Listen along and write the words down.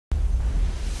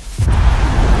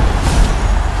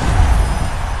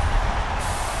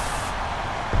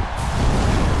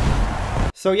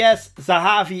So yes,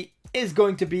 Zahavi is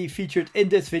going to be featured in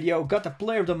this video. Got the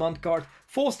Player of the Month card.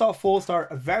 4-star,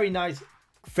 a very nice,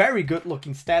 very good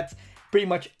looking stats. Pretty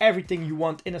much everything you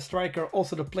want in a striker.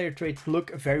 Also the player traits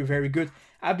look very, very good.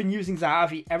 I've been using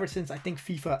Zahavi ever since I think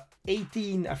FIFA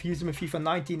 18. I've used him in FIFA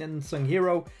 19 and Unsung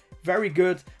Hero. Very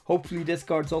good. Hopefully this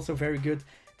card's also very good.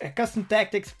 Custom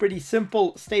tactics, pretty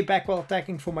simple. Stay back while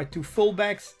attacking for my two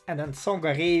fullbacks. And then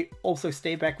Sangaré, also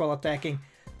stay back while attacking,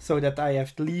 so that I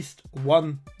have at least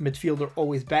one midfielder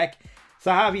always back.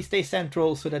 Zahavi stays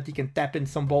central so that he can tap in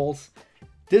some balls.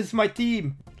 This is my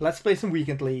team. Let's play some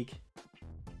Weekend League.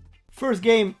 First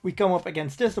game, we come up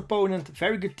against this opponent.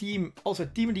 Very good team. Also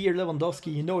Team of the Year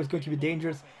Lewandowski. You know it's going to be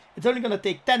dangerous. It's only going to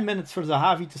take 10 minutes for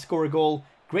Zahavi to score a goal.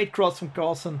 Great cross from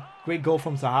Carlsen. Great goal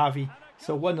from Zahavi.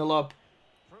 So 1-0 up.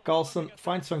 Carlsen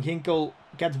finds Van Ginkel.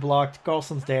 Gets blocked.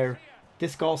 Carlsen's there.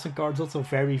 This Carlsen card is also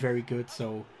very, very good.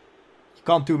 So you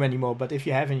can't do him anymore. But if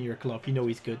you have him in your club, you know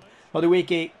he's good.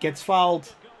 Madueke gets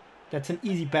fouled. That's an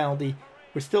easy penalty.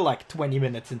 We're still like 20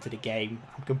 minutes into the game.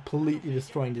 I'm completely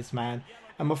destroying this man.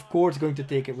 I'm of course going to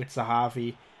take it with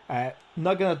Zahavi.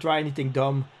 Not gonna try anything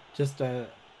dumb. Just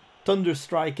thunder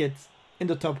strike it in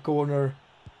the top corner.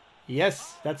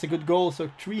 Yes, that's a good goal.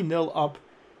 So 3-0 up.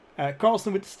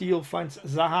 Carlsen with the steal finds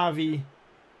Zahavi.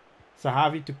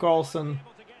 Zahavi to Carlsen.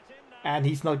 And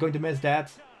he's not going to miss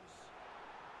that.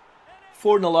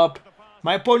 4-0 up.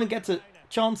 My opponent gets a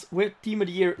chance with Team of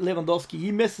the Year Lewandowski.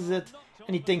 He misses it.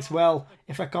 And he thinks, well,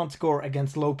 if I can't score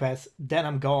against Lopez, then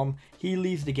I'm gone. He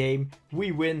leaves the game.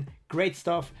 We win. Great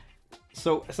stuff.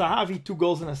 So Zahavi, 2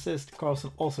 goals and assist.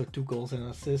 Carlsen also 2 goals and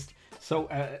assist. So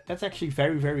that's actually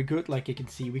very, very good. Like you can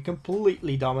see, we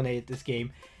completely dominated this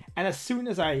game. And as soon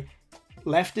as I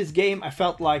left this game, I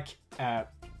felt like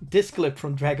this clip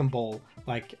from Dragon Ball.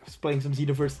 Like I was playing some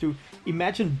Xenoverse 2.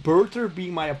 Imagine Berther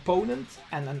being my opponent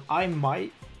and I'm my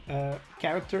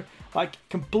character. Like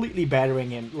completely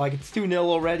battering him. Like it's 2-0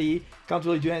 already. Can't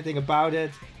really do anything about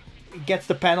it. Gets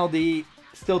the penalty.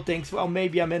 Still thinks, well,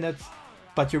 maybe I'm in it.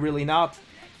 But you're really not.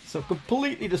 So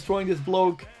completely destroying this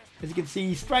bloke. As you can see,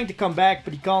 he's trying to come back,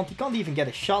 but he can't. He can't even get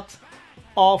a shot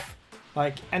off.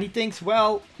 Like, and he thinks,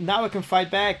 well, now I can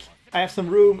fight back. I have some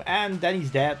room, and then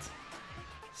he's dead.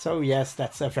 So yes,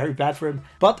 that's very bad for him.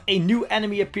 But a new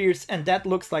enemy appears, and that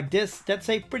looks like this. That's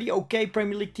a pretty okay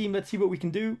Premier League team. Let's see what we can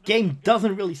do. Game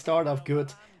doesn't really start off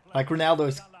good. Like Ronaldo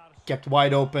is kept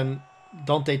wide open.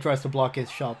 Dante tries to block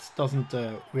his shots. Doesn't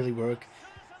really work.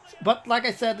 But like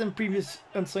I said in previous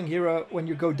Unsung Hero, when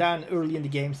you go down early in the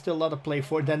game, still a lot to play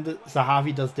for. Then the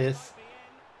Zahavi does this.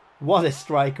 What a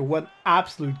striker. What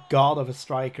absolute god of a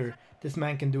striker. This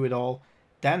man can do it all.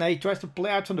 Then he tries to play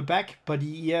out from the back, but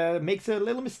he makes a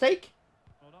little mistake.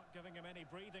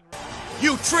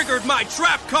 You triggered my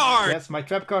trap card! Yes, my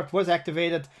trap card was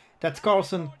activated. That's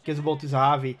Carlsen, gives the ball to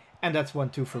Zahavi, and that's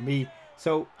 1-2 for me.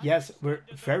 So yes, we're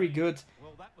very good.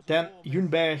 Then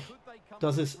Ljungberg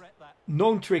does his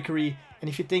known trickery, and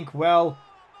if you think, well,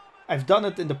 I've done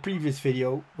it in the previous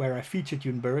video where I featured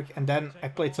Ljungberg, and then I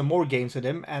played some more games with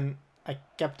him, and I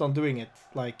kept on doing it.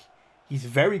 Like, he's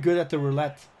very good at the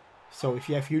roulette. So if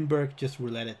you have Ljungberg, just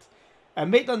roulette it.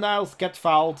 Maitland-Niles gets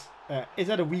fouled. Is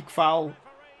that a weak foul?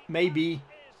 Maybe,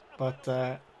 but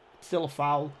still a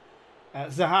foul.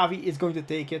 Zahavi is going to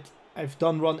take it. I've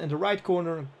done one in the right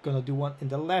corner. I'm going to do one in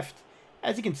the left.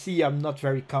 As you can see, I'm not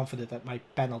very confident at my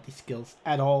penalty skills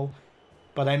at all.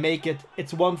 But I make it.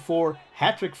 It's 1-4.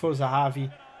 Hat-trick for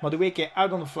Zahavi. Madueke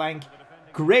out on the flank.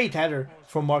 Great header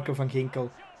from Marco van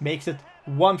Ginkel. Makes it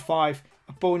 1-5.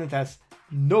 Opponent has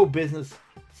no business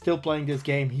still playing this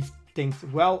game. He thinks,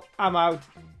 well, I'm out.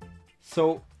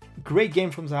 So, great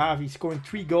game from Zahavi, scoring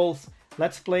 3 goals.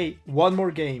 Let's play one more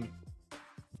game.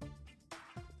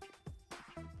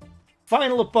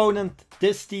 Final opponent,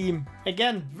 this team.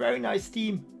 Again, very nice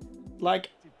team. Like,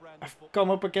 I've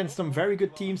come up against some very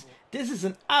good teams. This is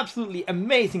an absolutely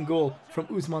amazing goal from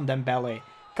Ousmane Dembele.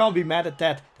 Can't be mad at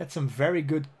that. That's a very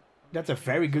good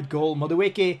goal.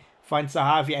 Madueke finds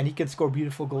Zahavi and he can score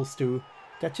beautiful goals too.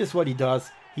 That's just what he does.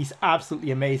 He's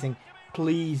absolutely amazing.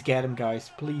 Please get him,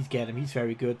 guys. Please get him. He's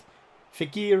very good.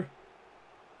 Fekir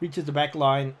reaches the back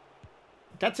line.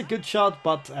 That's a good shot,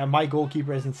 but my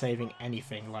goalkeeper isn't saving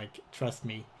anything. Like, trust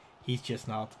me, he's just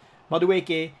not.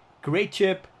 Madueke, great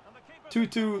chip.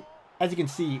 2-2. As you can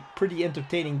see, pretty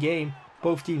entertaining game.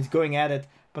 Both teams going at it.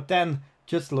 But then,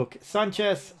 just look.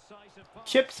 Sanchez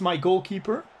chips my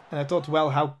goalkeeper. And I thought, well,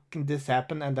 how can this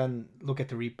happen? And then look at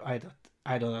the replay.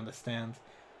 I don't understand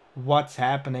what's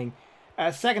happening.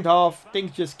 Second half,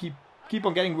 things just keep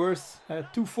on getting worse.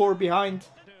 2-4 behind.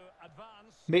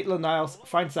 Maitland-Niles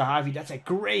finds Zahavi. That's a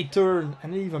great turn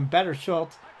and an even better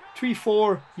shot.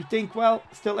 3-4, you think, well,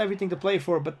 still everything to play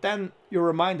for, but then you're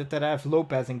reminded that I have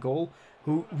Lopez in goal,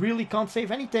 who really can't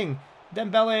save anything.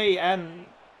 Dembele and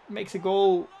makes a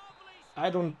goal.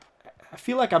 I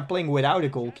feel like I'm playing without a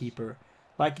goalkeeper.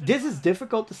 Like, this is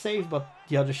difficult to save, but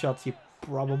the other shots you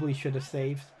probably should have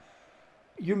saved.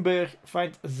 Ljungberg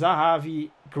finds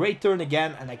Zahavi. Great turn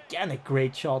again, and again a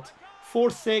great shot.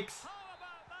 4-6.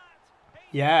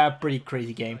 Yeah, pretty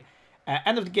crazy game.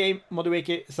 End of the game,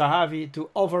 Madueke, Zahavi to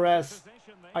Alvarez.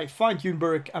 I find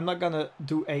Ljungberg. I'm not gonna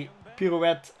do a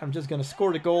pirouette. I'm just gonna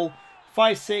score the goal.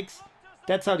 5-6.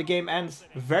 That's how the game ends.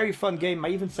 Very fun game. I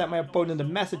even sent my opponent a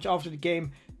message after the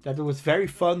game that it was very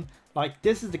fun. Like,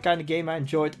 this is the kind of game I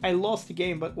enjoyed. I lost the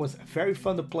game, but it was very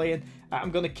fun to play in.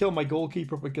 I'm gonna kill my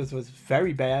goalkeeper because it was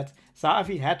very bad.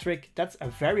 Zahavi hat-trick. That's a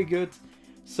very good.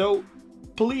 So,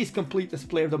 please complete this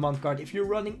Player of the Month card. If you're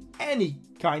running any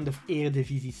kind of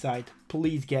Eredivisie side,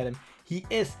 please get him. He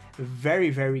is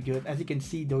very, very good. As you can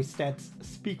see, those stats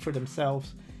speak for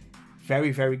themselves.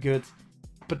 Very, very good.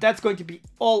 But that's going to be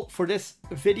all for this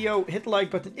video. Hit the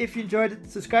like button if you enjoyed it.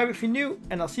 Subscribe if you're new.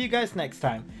 And I'll see you guys next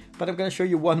time. But I'm going to show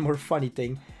you one more funny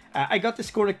thing. I got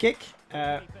this corner kick.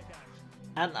 And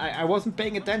I wasn't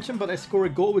paying attention. But I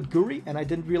scored a goal with Guri. And I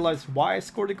didn't realize why I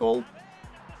scored a goal.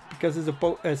 Because his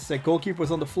goalkeeper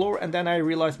was on the floor. And then I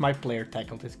realized my player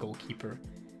tackled his goalkeeper.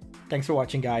 Thanks for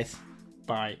watching, guys.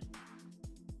 Bye.